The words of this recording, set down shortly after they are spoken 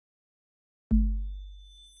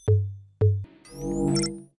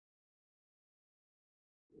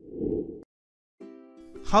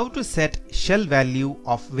How to set shell value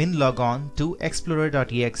of winlogon to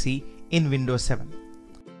explorer.exe in Windows 7.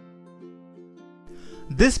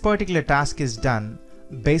 This particular task is done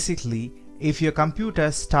basically if your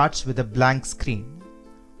computer starts with a blank screen.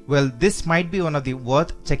 Well, this might be one of the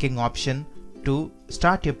worth checking option to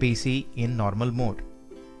start your PC in normal mode.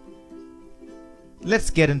 Let's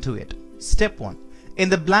get into it. Step 1. In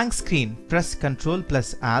the blank screen, press Ctrl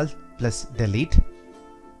plus Alt plus Delete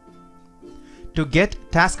to get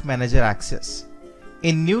Task Manager access.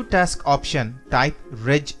 In New Task option, type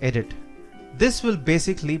regedit. This will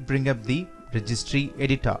basically bring up the Registry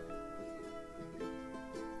editor.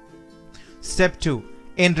 Step 2.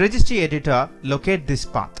 In Registry editor, locate this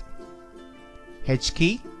path.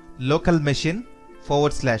 HKey, local machine,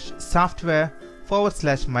 /software,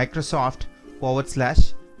 /Microsoft,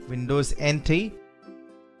 /Windows NT,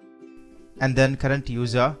 and then current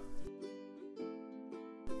user,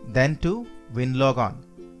 then to winlogon.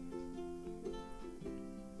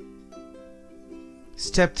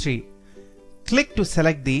 Step 3. Click to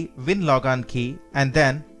select the winlogon key and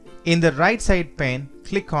then in the right side pane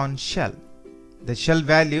click on shell. The shell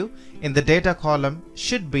value in the data column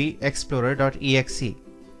should be explorer.exe.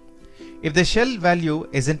 If the shell value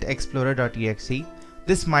isn't explorer.exe,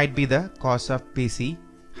 this might be the cause of PC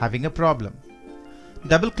having a problem.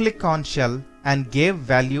 Double click on shell and give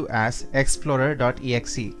value as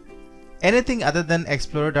explorer.exe. Anything other than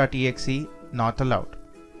explorer.exe not allowed.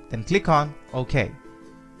 Then click on OK.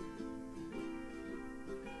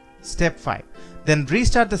 Step 5. Then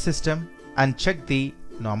restart the system and check the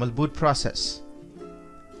normal boot process.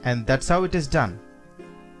 And that's how it is done.